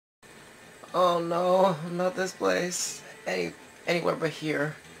Oh no, not this place. Anywhere but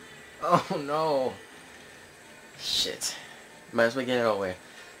here. Oh no. Shit. Might as well get it over with.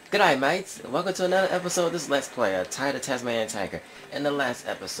 G'day mates, welcome to another episode of this Let's Play, Ty the Tasmanian Tiger. In the last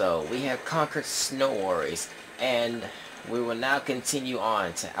episode, we have conquered Snow Worries, and we will now continue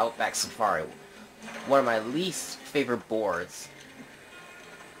on to OutBack Safari, one of my least favorite boards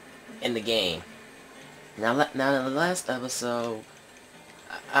in the game. Now in the last episode,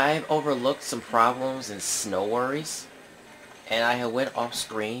 I've overlooked some problems in Snow Worries, and I had went off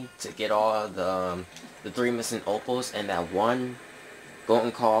screen to get all of the 3 missing opals and that 1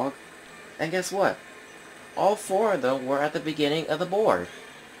 golden cog. And guess what? All 4 of them were at the beginning of the board.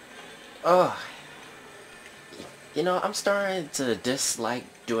 Ugh. You know, I'm starting to dislike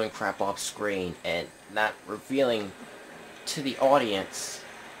doing crap off screen and not revealing to the audience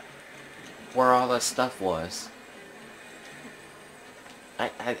where all that stuff was.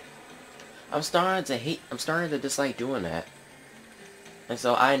 I'm starting to dislike doing that. And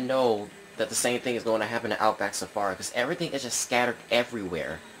so I know that the same thing is going to happen to Outback Safari, because everything is just scattered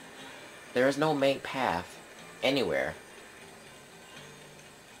everywhere. There is no main path anywhere.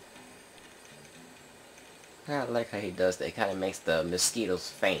 I kinda like how he does that. It kind of makes the mosquitoes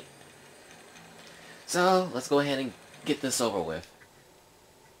faint. So, let's go ahead and get this over with.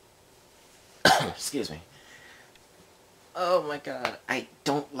 Excuse me. Oh my god, I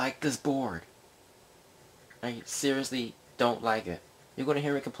don't like this board. I seriously don't like it. You're going to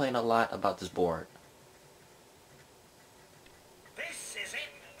hear me complain a lot about this board. This is it,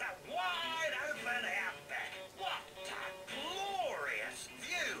 the wide open outback. What a glorious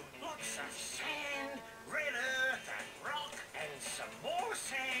view! Lots of sand, red earth and rock, and some more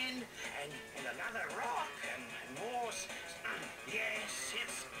sand, and another rock, and more yes,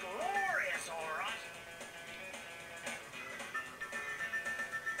 it's glorious, all right.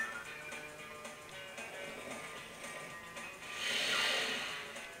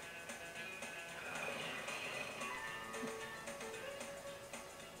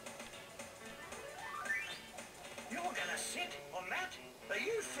 You're gonna sit on that? Are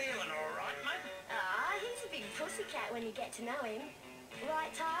you feeling all right, mate? Ah, he's a big pussycat when you get to know him.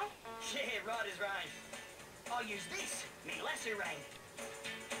 Right, Ty? Yeah, right as rain. I'll use this, me lasso rein.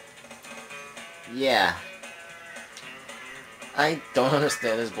 Yeah. I don't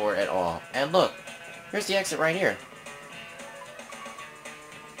understand this board at all. And look, here's the exit right here.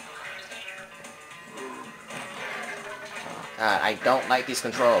 Oh, God, I don't like these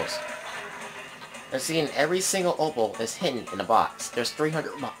controls. They're seeing every single opal is hidden in a box. There's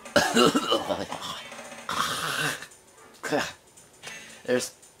 300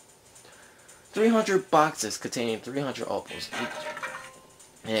 There's 300 boxes containing 300 opals.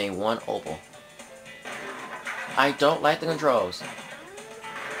 And ain't 1 opal. I don't like the controls.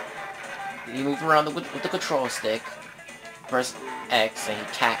 You move around with the control stick, press X and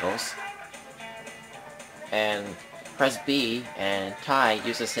he cackles, and press B and Ty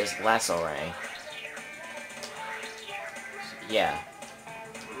uses his lasso ring. Yeah.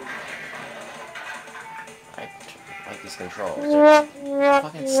 I don't like these controls. They're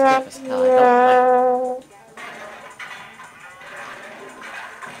fucking stiff as hell. I don't like.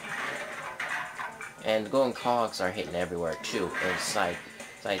 And the golden cogs are hitting everywhere too. It's like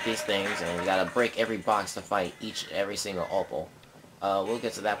these things, and you gotta break every box to fight every single opal. We'll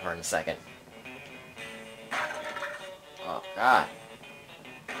get to that part in a second. Oh god.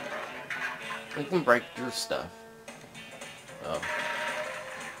 We can break through stuff. Oh.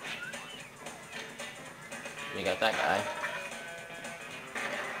 You got that guy.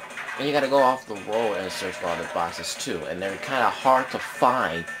 And you gotta go off the road and search for all the boxes too, and they're kinda hard to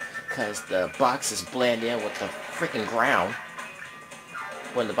find because the boxes blend in with the freaking ground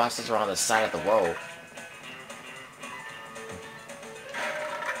when the boxes are on the side of the road.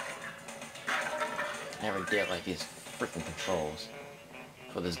 Never did like these freaking controls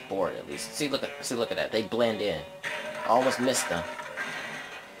for this board, at least. See, look at that. They blend in. Almost missed them.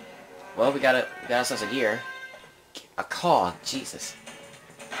 Well, we got ourselves a gear, a cog. Jesus.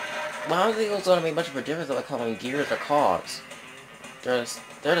 Well, I don't think it's gonna make much of a difference if I call them gears or cogs. They're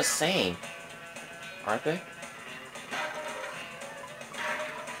the same, aren't they?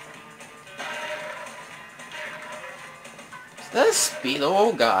 Is that a speed?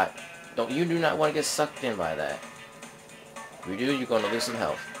 Oh god. You do not want to get sucked in by that. If you do, you're going to lose some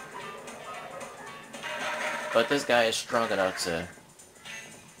health. But this guy is strong enough to...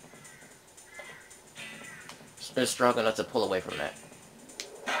 He's strong enough to pull away from that.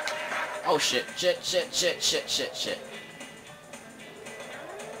 Oh shit, shit.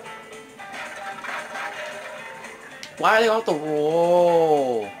 Why are they off the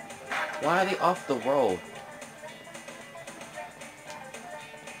roll? Why Why are they off the road?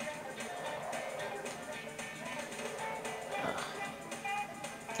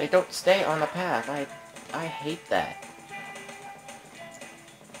 They don't stay on the path. I hate that.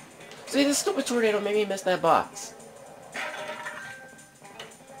 See, this stupid tornado made me miss that box.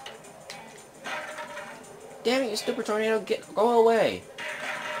 Damn it, you stupid tornado, go away.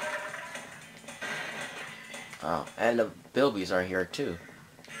 Oh, and the bilbies are here too.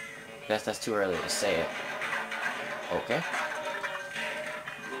 Guess that's too early to say it. Okay.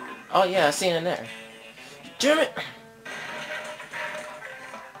 Oh yeah, I seen it there. Damn it!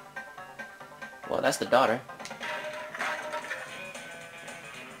 Well, that's the daughter.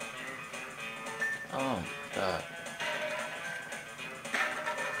 Oh my god.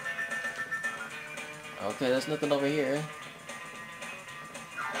 Okay, there's nothing over here.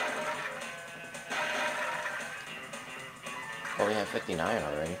 Oh, we have 59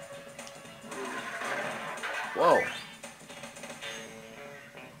 already. Whoa.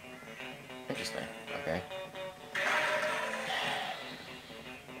 Interesting. Okay.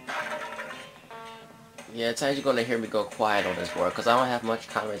 Yeah, it's actually going to hear me go quiet on this board because I don't have much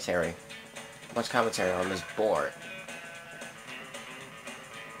commentary on this board.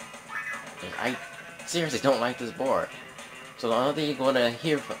 I seriously don't like this board. So the only thing you're going to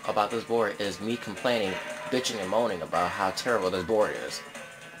hear about this board is me complaining, bitching and moaning about how terrible this board is.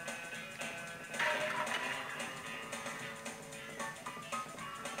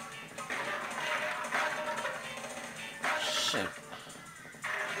 Shit.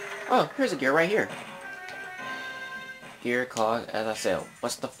 Oh, here's a gear right here. Gear, cog, as I said,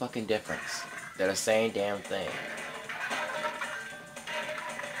 what's the fucking difference? They're the same damn thing.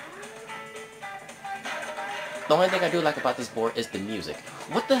 The only thing I do like about this board is the music.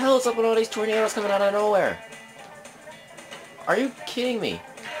 What the hell is up with all these tornadoes coming out of nowhere? Are you kidding me?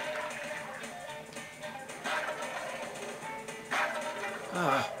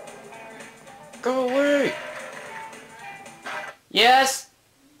 Ah. Go away! Yes!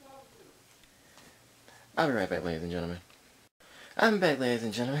 I'll be right back, ladies and gentlemen. I'm back, ladies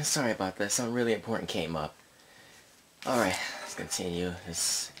and gentlemen. Sorry about that. Something really important came up. Alright, let's continue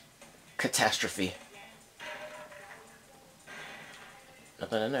this catastrophe.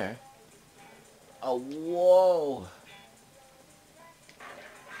 Nothing in there. Oh, whoa!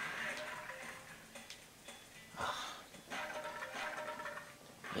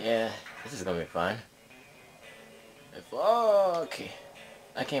 Yeah, this is gonna be fine. Okay.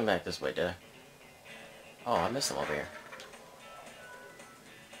 I came back this way, did I? Oh, I missed him over here.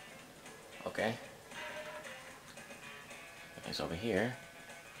 Okay. He's over here.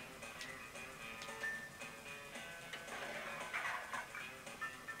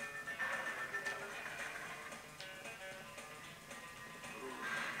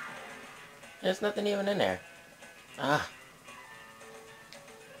 There's nothing even in there. Ah.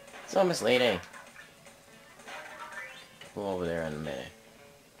 So misleading. Go over there in a minute.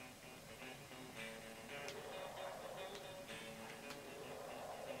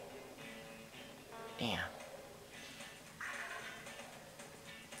 Damn.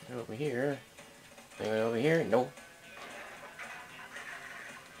 Over here. Anything over here? Nope.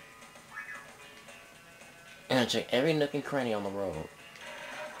 And I check every nook and cranny on the road.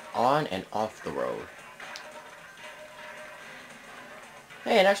 On and off the road.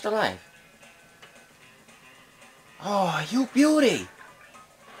 Hey, an extra life. Oh, you beauty!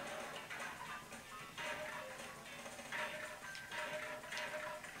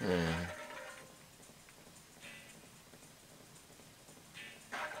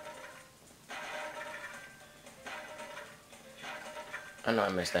 I know I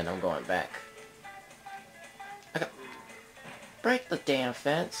missed that. I'm going back. I got... Break the damn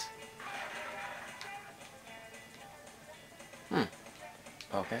fence.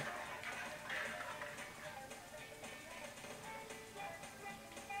 Okay.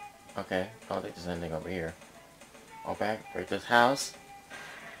 Okay. I don't think there's anything over here. Okay. Break this house.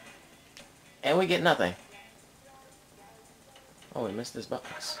 And we get nothing. Oh, we missed this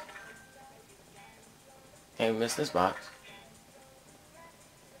box. And we missed this box.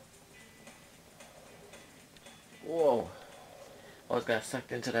 Whoa. Almost got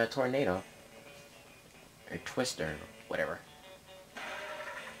sucked into that tornado. Or twister, whatever.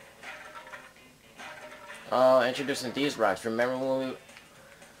 Oh, introducing these rocks. Remember when we...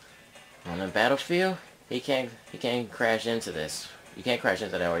 On the battlefield? He can't crash into this. You can't crash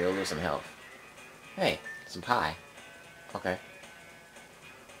into that or you'll lose some health. Hey, some pie. Okay.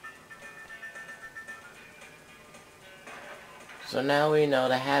 So now we know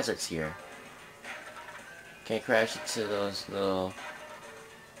the hazards here. Can't crash into those little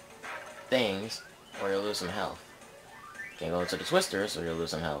things, or you'll lose some health. Can't go into the twisters, or you'll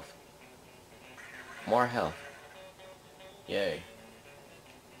lose some health. More health. Yay.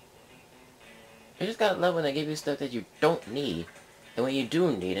 You just gotta love when they give you stuff that you don't need. And when you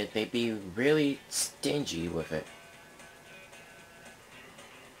do need it, they be really stingy with it.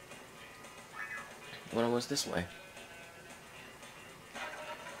 What was this way?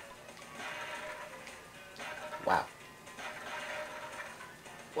 Wow.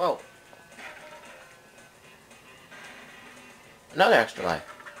 Whoa. Another extra life.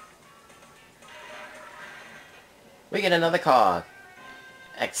 We get another cog.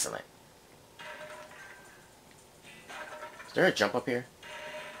 Excellent. Is there a jump up here?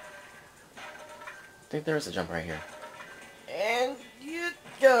 I think there is a jump right here. And you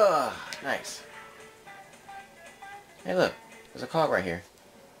go. Nice. Hey look, there's a cog right here.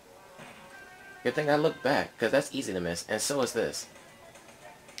 Good thing I looked back, because that's easy to miss, and so is this.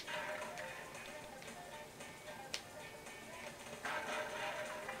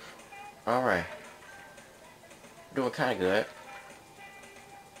 Alright. Doing kinda good.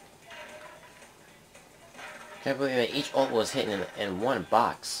 Can't believe that each opal is hidden in one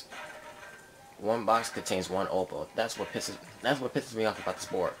box. One box contains one opal. That's what pisses me off about this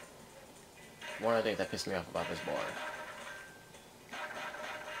board. One of the things that pissed me off about this board.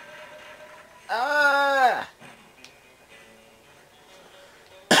 Ah!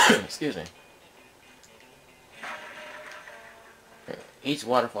 Excuse me. Each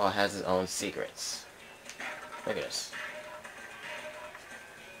waterfall has its own secrets. Look at this.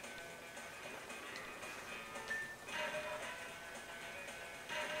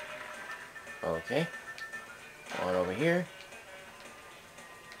 Okay. On over here.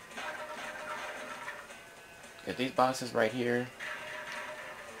 Get these boxes right here.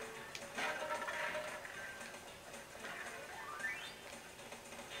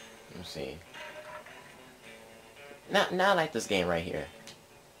 Let's see. Now I like this game right here.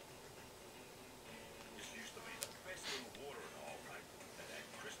 This used to be the best little watering hole, mate. It had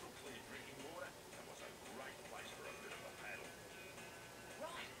crystal clear drinking water and was a great place for a bit of a paddle.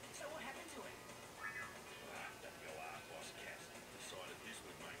 Right, so what happened to it? That Galar boss Cass decided this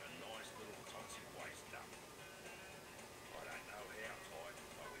would make a nice little toxic waste dump. I don't know how, Ty,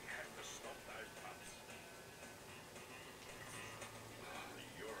 but we have to stop those pumps.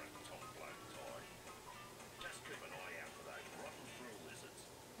 You're a top bloke, Ty. Just keep an eye out for those rotten thrill lizards.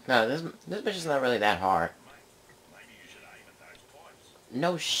 No, this bitch is not really that hard. Maybe you should aim at those pipes.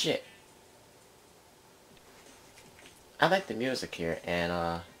 No shit. I like the music here,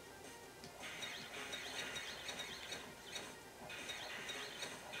 and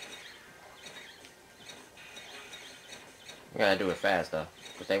we gotta do it fast though,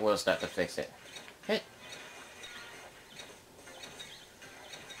 because they will start to fix it. Hit.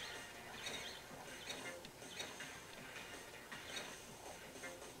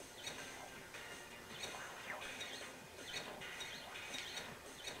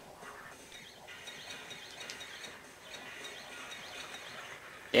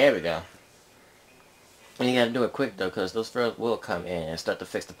 There we go. And you gotta do it quick though, because those frogs will come in and start to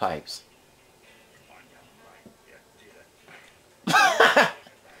fix the pipes. Beautiful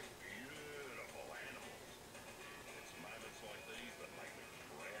animals. It's moments like these that make me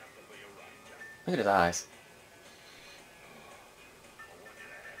proud to be a ranger. Look at his eyes. I want you to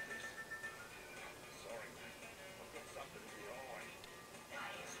have this. Sorry, mate. I've got something in your eye.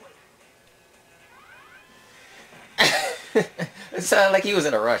 It sounded like he was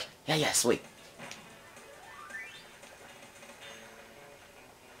in a rush. Yeah, sweet.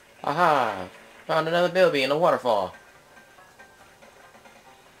 Aha! Found another bilby in a waterfall.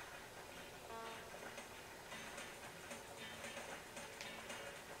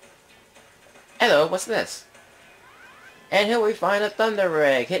 Hello, what's this? And here we find a thunder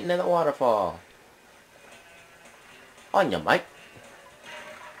egg hidden in the waterfall. On your mic.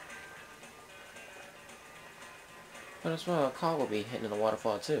 But as well, a car will be hidden in the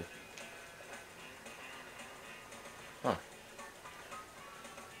waterfall too. Huh.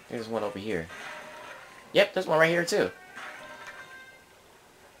 There's one over here. Yep, there's one right here too.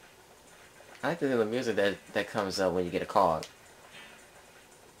 I like the little music that comes up when you get a cog.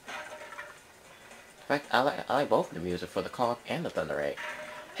 In fact, I like both the music for the cog and the thunder egg.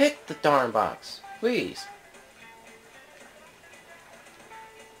 Hit the darn box, please.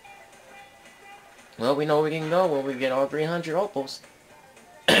 Well, we know we can go when we get all 300 opals.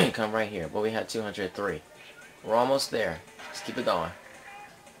 Come right here, but we had 203. We're almost there. Just keep it going.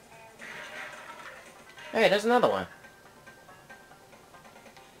 Hey, there's another one.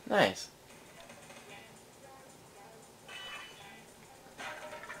 Nice.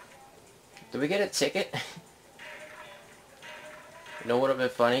 Did we get a ticket? You know what would have been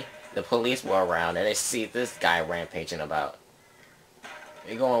funny? The police were around and they see this guy rampaging about.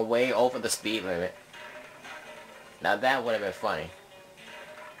 You're going way over the speed limit. Now that would have been funny.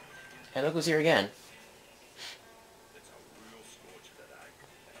 And look who's here again. It's a real scorcher today,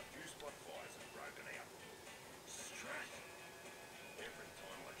 and a few spot fires have broken out. Straight. Every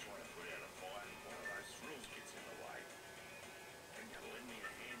time I try to put out a fire, one of those thrills gets in the way. Can you lend me a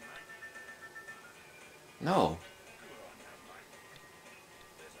hand, mate? No. Good on you, mate.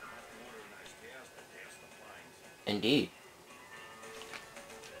 There's enough water in those towers to douse the flames. Indeed.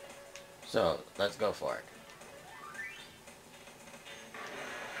 So, let's go for it.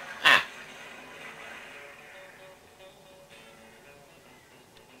 Ah!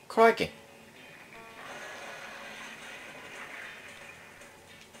 Crikey.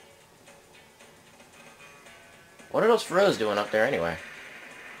 What are those froze doing up there anyway?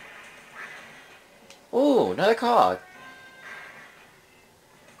 Ooh, another cog.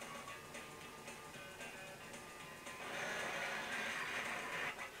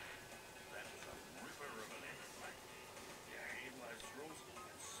 That was a ripper of an effort, mate. You handle those thrills and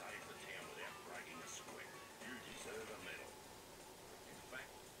save the town without breaking a sweat. You deserve a medal. In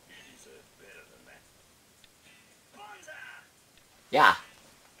fact, you deserve better than that. Bonza! Yeah.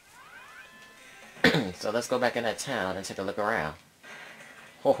 So let's go back in that town and take a look around.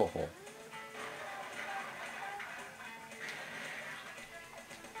 Ho ho ho.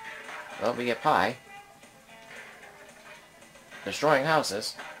 Well, we get pie. Destroying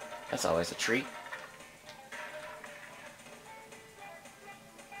houses. That's always a treat.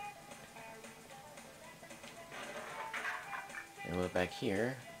 And we're back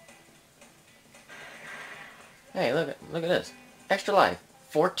here. Hey, look at this. Extra life.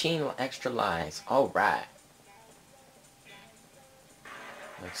 14 extra lives. Alright.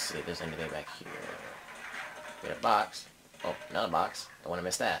 Let's see if there's anything back here. Get a box. Oh, another box. Don't want to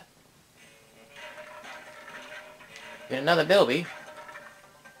miss that. Get another Bilby.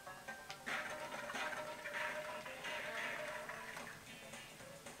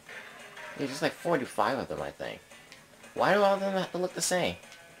 There's just like 45 of them, I think. Why do all of them have to look the same?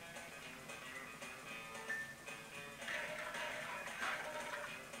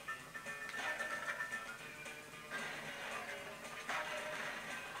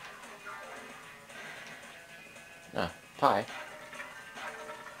 Ah, pie.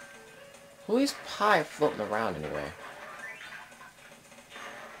 Who is pie floating around anyway?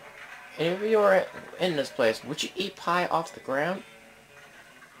 And if you were in this place, would you eat pie off the ground?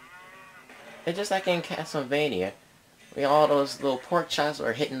 It's just like in Castlevania, where all those little pork chops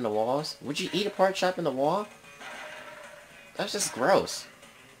are hitting the walls. Would you eat a pork chop in the wall? That's just gross.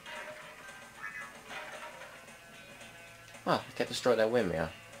 Huh, I can't destroy that windmill.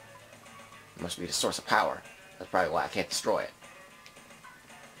 It must be the source of power. That's probably why I can't destroy it.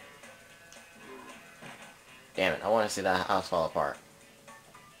 Damn it, I want to see that house fall apart.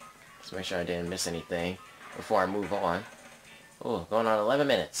 Let's make sure I didn't miss anything before I move on. Oh, going on 11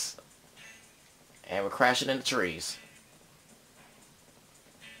 minutes. And we're crashing into trees.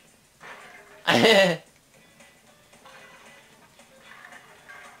 I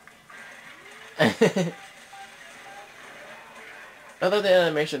love the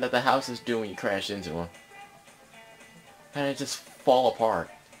animation that the houses do when you crash into them. And it just fall apart.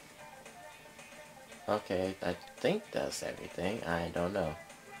 Okay, I think that's everything. I don't know.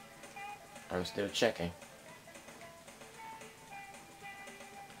 I'm still checking.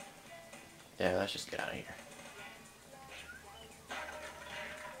 Yeah, let's just get out of here.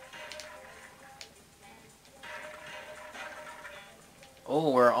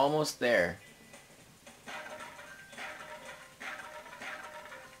 Oh, we're almost there.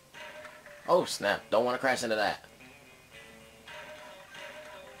 Oh, snap. Don't want to crash into that.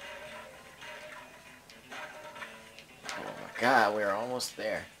 Oh my god, we're almost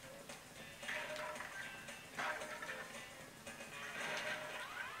there.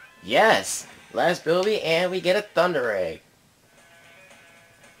 Yes! Last Bilby, and we get a Thunder Egg.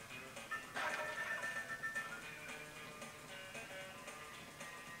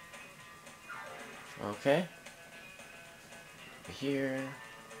 Okay. Here.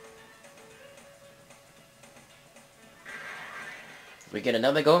 We get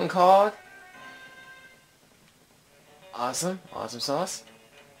another golden cog. Awesome. Awesome sauce.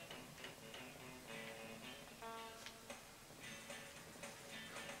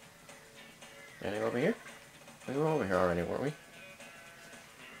 Anything over here? We were over here already, weren't we?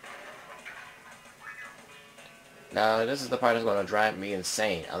 Now, this is the part that's going to drive me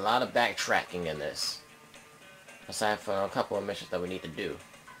insane. A lot of backtracking in this. Aside from a couple of missions that we need to do.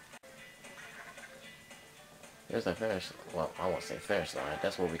 Here's the finish. Well, I won't say finish line.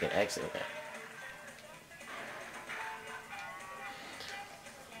 That's where we can exit at.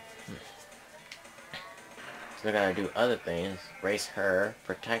 So we gotta do other things. Race her.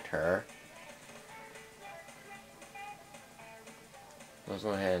 Protect her. Let's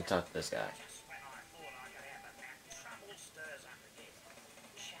go ahead and talk to this guy. Just when I thought I could have a nap, trouble stirs up again.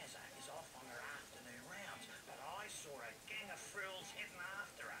 Shazza is off on her afternoon rounds, but I saw a gang of frills heading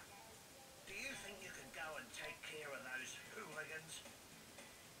after her. Do you think you could go and take care of those hooligans?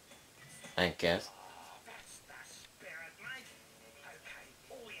 I guess. Oh, that's the spirit, mate. Okay,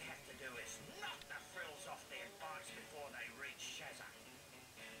 all you have to do is knock the frills off their bikes before they reach Shazza.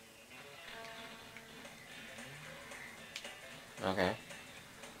 Okay.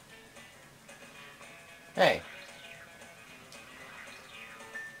 Hey.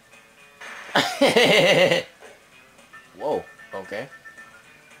 Whoa. Okay.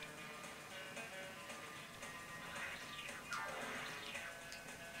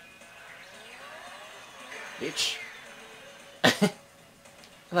 Bitch. I'm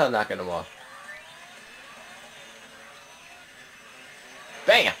not knocking them off.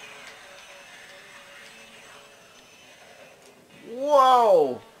 Bam!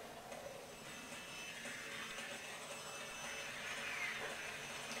 Whoa!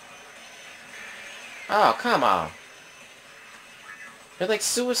 Oh, come on. They're like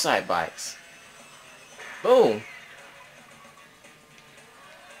suicide bikes. Boom.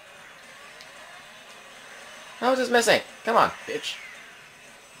 How is this missing? Come on, bitch.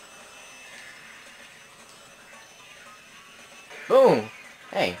 Boom.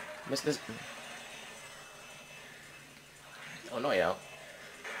 Hey, missed this. Oh, no, yo.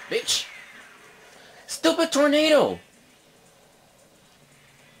 Bitch. Stupid tornado.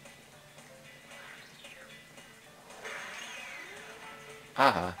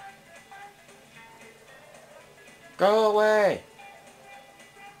 Haha. Go away.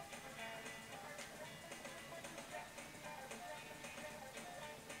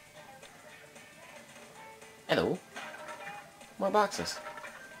 Hello. More boxes.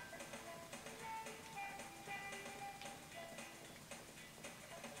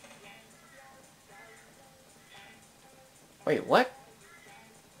 Wait, what?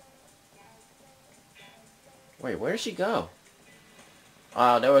 Wait, where did she go?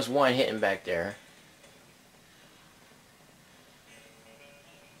 Oh, there was one hitting back there.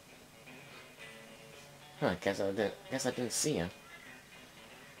 Huh, guess I didn't see him.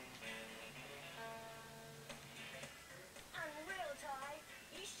 Unreal, Ty.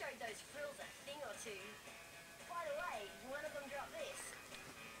 You showed those frills a thing or two. By the way, one of them dropped this.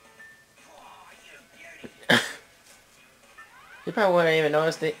 Oh, you beauty. You probably wouldn't even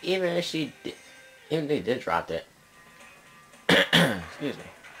notice it, even if they did drop it. Excuse me.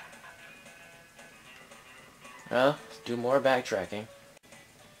 Well, let's do more backtracking.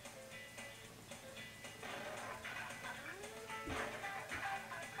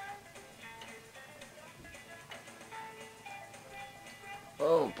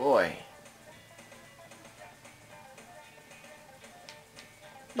 Oh boy.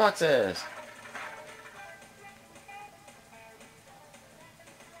 Boxes!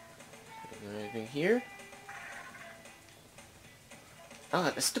 Is there anything here? Oh,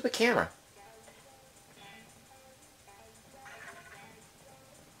 the stupid camera.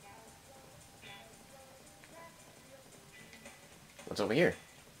 What's over here?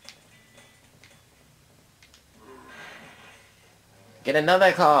 Get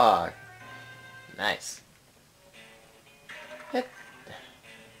another card! Nice. Hit.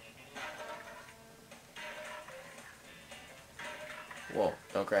 Whoa,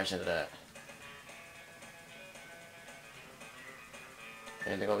 don't crash into that.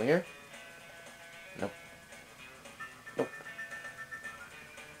 Anything over here? Nope. Nope.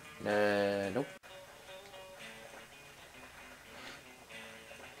 Nope.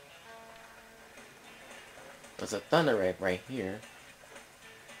 There's a thunder ray right here.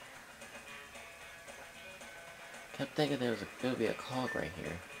 Kept thinking there would be a cog right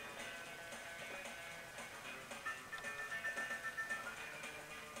here.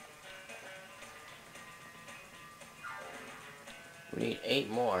 We need 8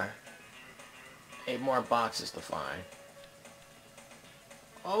 more. 8 more boxes to find.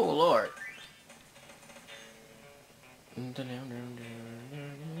 Oh Lord.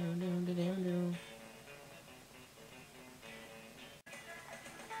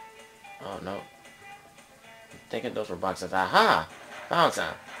 Oh no. I'm thinking those were boxes. Aha! Found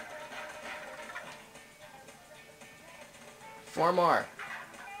some. 4 more.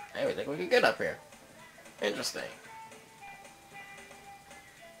 Hey, we think we can get up here. Interesting.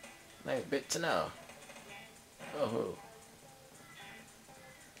 Nice bit to know. Oh.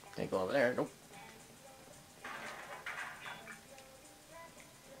 Can't go over there. Nope.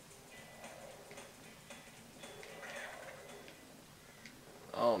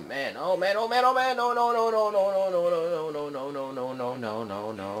 Oh man, oh man, oh man, oh man, no, no, no, no, no, no, no, no, no, no, no, no, no, no,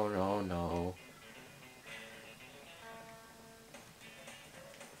 no, no, no, no.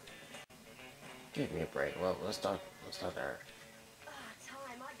 Give me a break. Well, let's start there. Ah,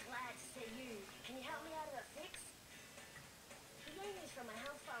 Ty, I'm glad to see you. Can you help me out of a fix? The emus from my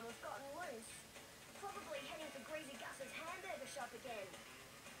house farm have gotten loose. Probably heading for Greasy Gus's hamburger shop again.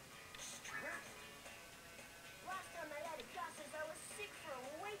 Strap. Last time they ate at Gus's, I was sick for a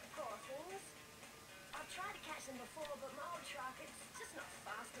week, poor things. I've tried to catch them before, but my old truck, it's just not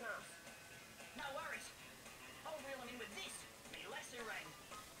fast enough. No worries. I'll reel him in with this. Me lesser ring.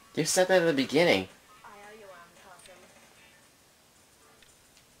 You said that at the beginning. I owe you one, Possum.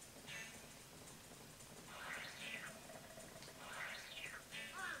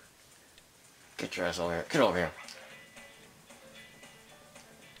 Get your ass over here. Get over here.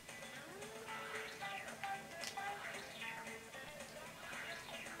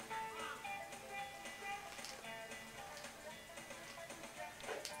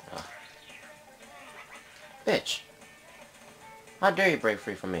 Oh. Bitch. How dare you break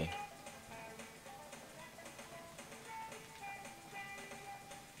free from me?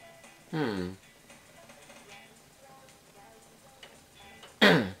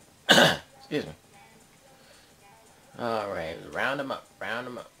 Excuse me. Alright, round them up, round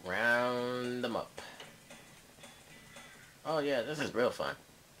them up, round them up. Oh yeah, this is real fun.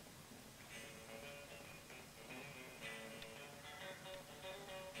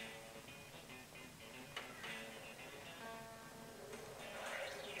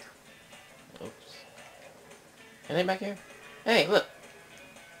 Oops. Anything back here? Hey, look!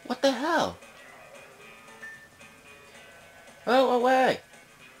 What the hell? Oh, away!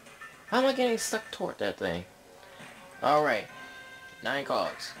 How am I getting stuck toward that thing? Alright. 9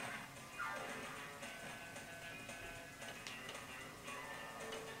 cogs.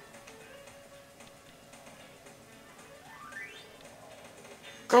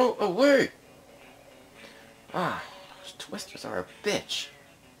 Go away! Ah, those twisters are a bitch.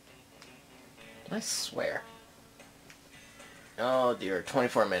 I swear. Oh dear,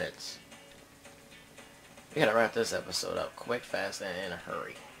 24 minutes. We gotta wrap this episode up quick, fast, and in a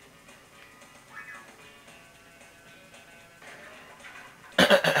hurry.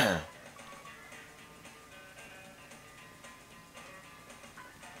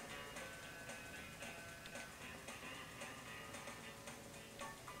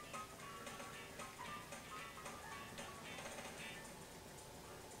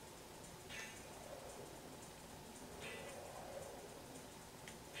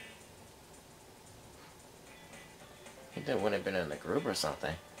 He wouldn't have been in the group or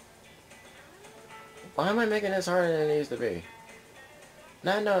something. Why am I making this harder than it needs to be?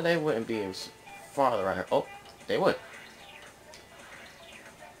 Now I know they wouldn't be as farther around here. Oh, they would.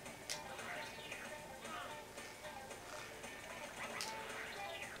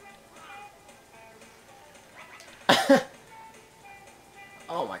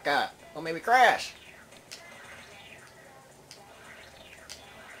 Oh my god. Don't make me crash.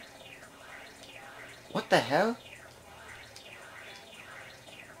 What the hell?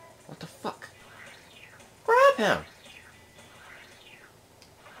 What the fuck? Grab him!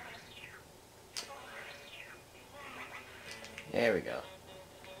 There we go.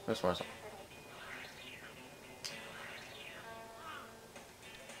 This one's...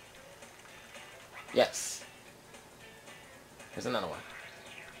 Yes. Here's another one.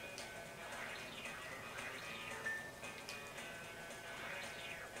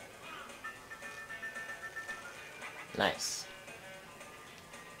 Nice.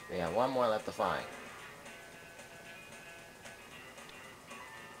 We got one more left to find.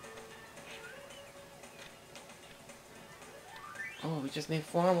 Oh, we just need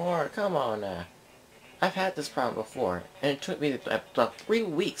 4 more. Come on now. I've had this problem before, and it took me about 3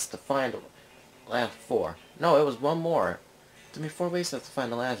 weeks to find the last 4. No, it was 1 more. It took me 4 weeks to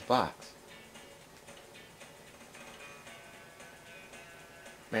find the last box.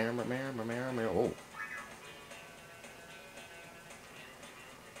 Oh.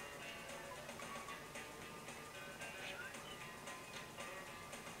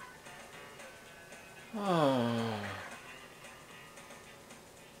 Oh.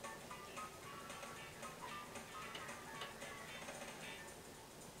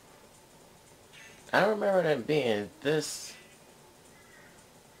 I don't remember them being this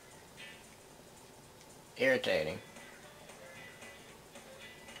irritating.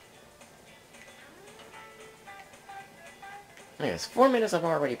 Yes, 4 minutes have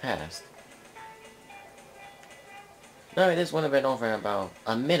already passed. No, this would have been over in about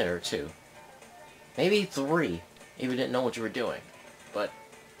a minute or two. Maybe 3, if you didn't know what you were doing. But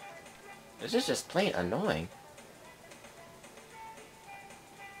this is just plain annoying.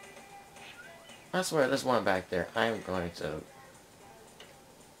 I swear, there's one back there. I'm going to...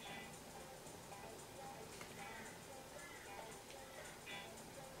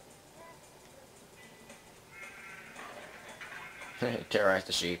 terrorize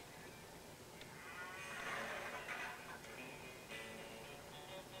the sheep.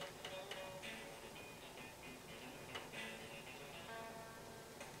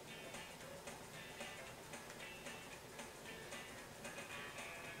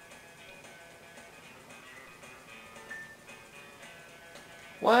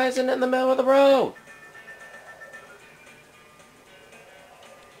 Why isn't it in the middle of the road?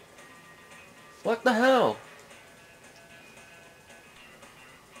 What the hell?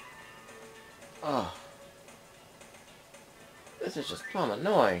 Oh. This is just plumb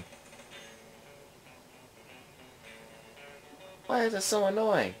annoying. Why is it so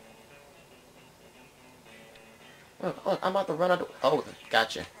annoying? Look, look, I'm about to run out of... Oh,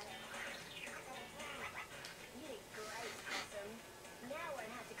 gotcha. You did great, Possum. Now I won't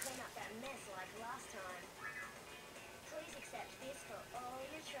have to clean up that mess like last time. Please accept this for all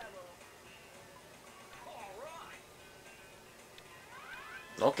your trouble. All right.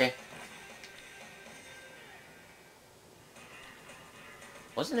 Okay.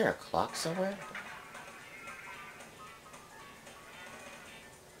 Wasn't there a clock somewhere?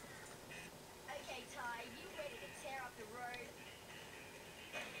 Okay, Ty, you ready to tear up the road?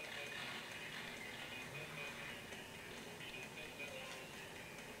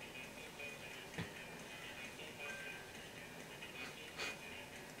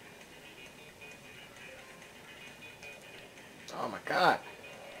 Oh my god.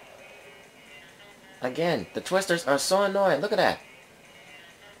 Again, the twisters are so annoying. Look at that.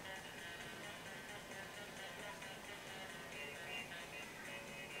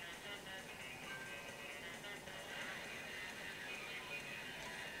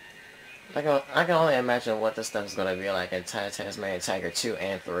 I can only imagine what this stuff is going to be like in Tasmanian Tiger 2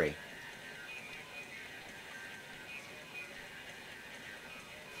 and 3.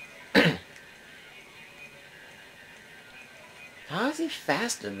 How is he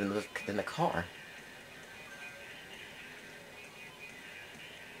faster than the car?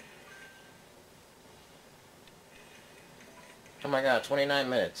 Oh my god, 29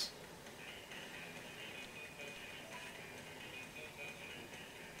 minutes.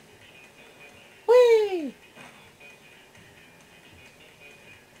 Whee!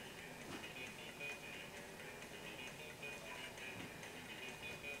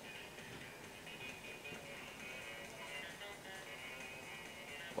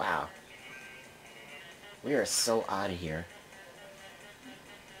 Wow. We are so out of here.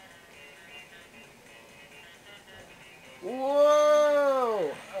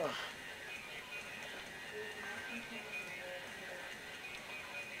 Whoa! Ugh.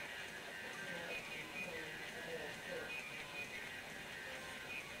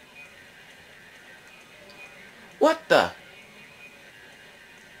 What the?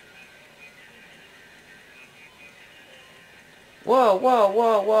 Whoa, whoa,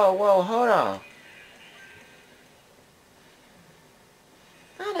 whoa, whoa, whoa, hold on.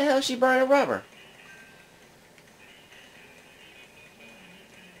 How the hell is she burning rubber?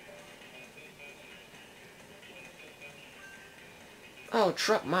 Oh,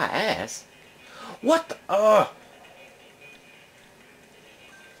 truck my ass. What the?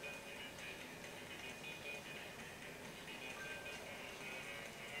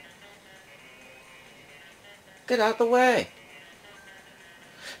 Get out the way.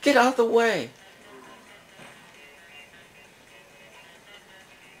 Get out the way.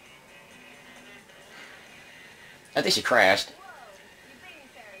 I think she crashed. Whoa, you're being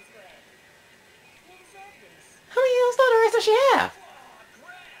fair and square. You deserve this. How many yellow stutters does she have?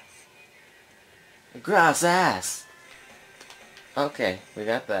 Grass. Grass ass. Okay, we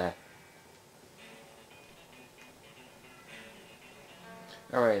got that.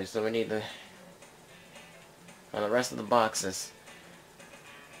 Alright, so we need the rest of the boxes.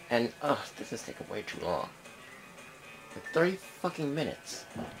 And this is taking way too long. Like 30 fucking minutes.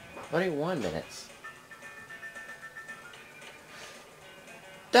 31 minutes.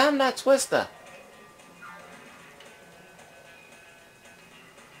 Damn that twister!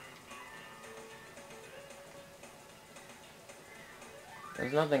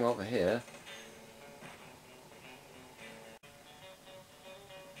 There's nothing over here.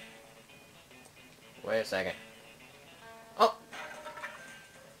 Wait a second. Oh!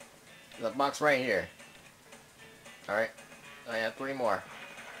 The box right here. Alright. I have 3 more.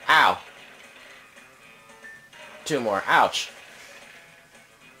 Ow! 2 more. Ouch!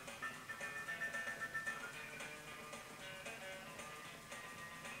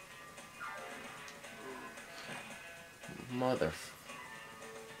 Mother...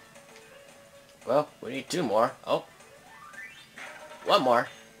 Well, we need 2 more. Oh. 1 more.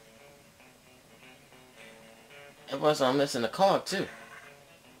 And plus I'm missing the cog too.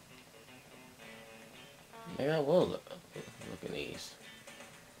 Maybe I will look at these.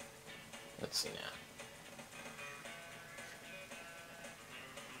 Let's see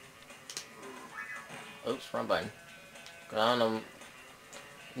now. Oops, wrong button. I don't know.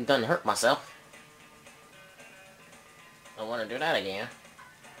 I'm done hurt myself. I want to do that again.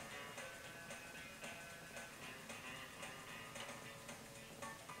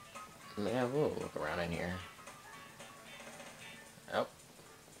 Maybe I will look around in here. Oh.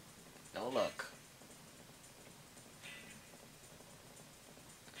 No luck.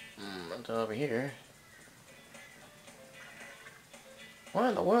 What's over here? What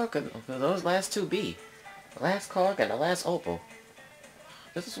in the world could those last 2 be? The last cog and the last opal.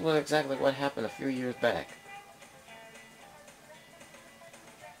 This is exactly what happened a few years back.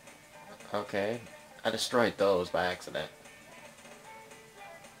 Okay. I destroyed those by accident.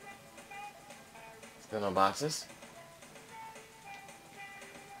 Still no boxes.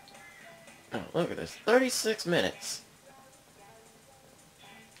 Oh, look at this. 36 minutes.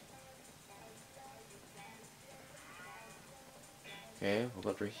 Okay, we'll go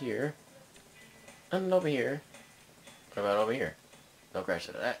over here. And over here. What about over here? No crash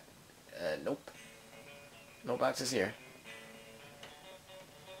to that. Nope. No boxes here.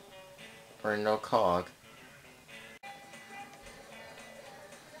 Or no cog.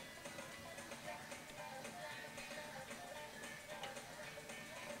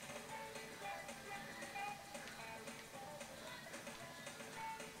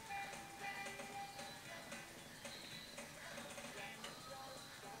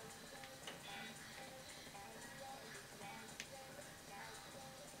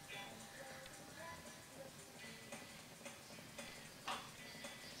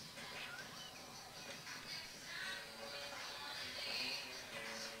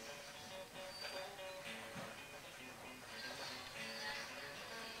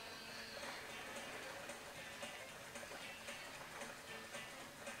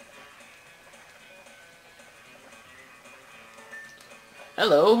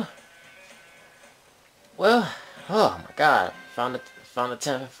 Hello. Well, oh my god, found the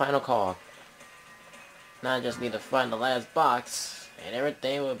 10th final call. Now I just need to find the last box, and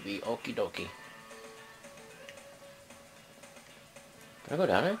everything will be okie dokie. Can I go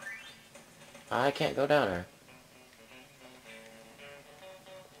down there? I can't go down there.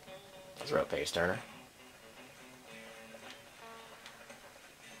 That's a real page turner.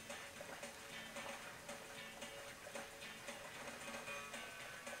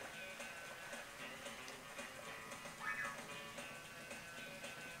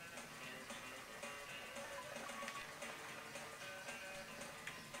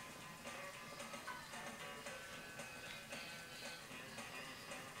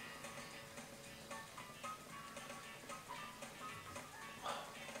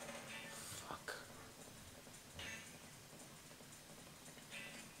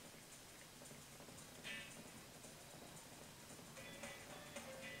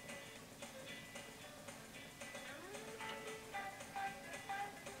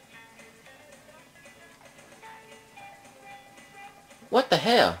 What the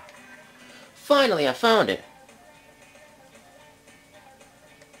hell? Finally, I found it.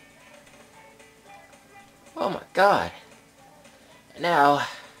 Oh my god. Now...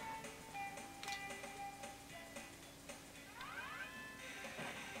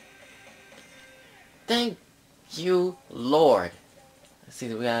 Thank you, Lord. Let's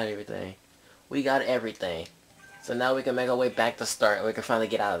see, we got everything. We got everything. So now we can make our way back to start and we can finally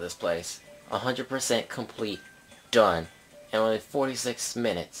get out of this place. 100% complete. Done. In only 46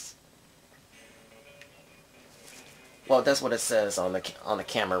 minutes. Well, that's what it says on the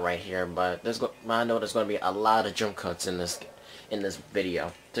camera right here, but I know there's going to be a lot of jump cuts in this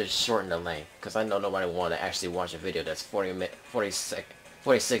video to shorten the length, because I know nobody will want to actually watch a video that's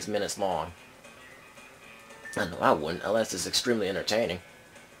 46 minutes long. I know I wouldn't, unless it's extremely entertaining.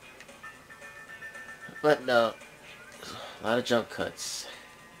 But no, a lot of jump cuts.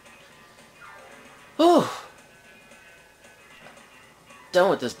 Whew. Done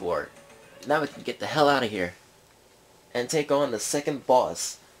with this board. Now we can get the hell out of here and take on the second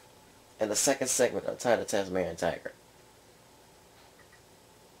boss and the second segment of the Tasmanian Tiger.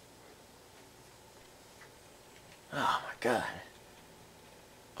 Oh my god.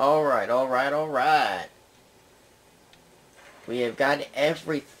 Alright, alright, alright. We have got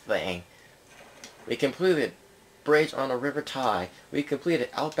everything. We completed Bridge on the River Ty. We completed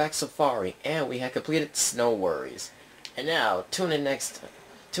Outback Safari. And we had completed Snow Worries. And now, tune in next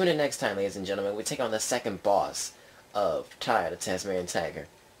time, ladies and gentlemen. We take on the second boss of Ty, the Tasmanian Tiger.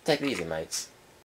 Take it easy, mates.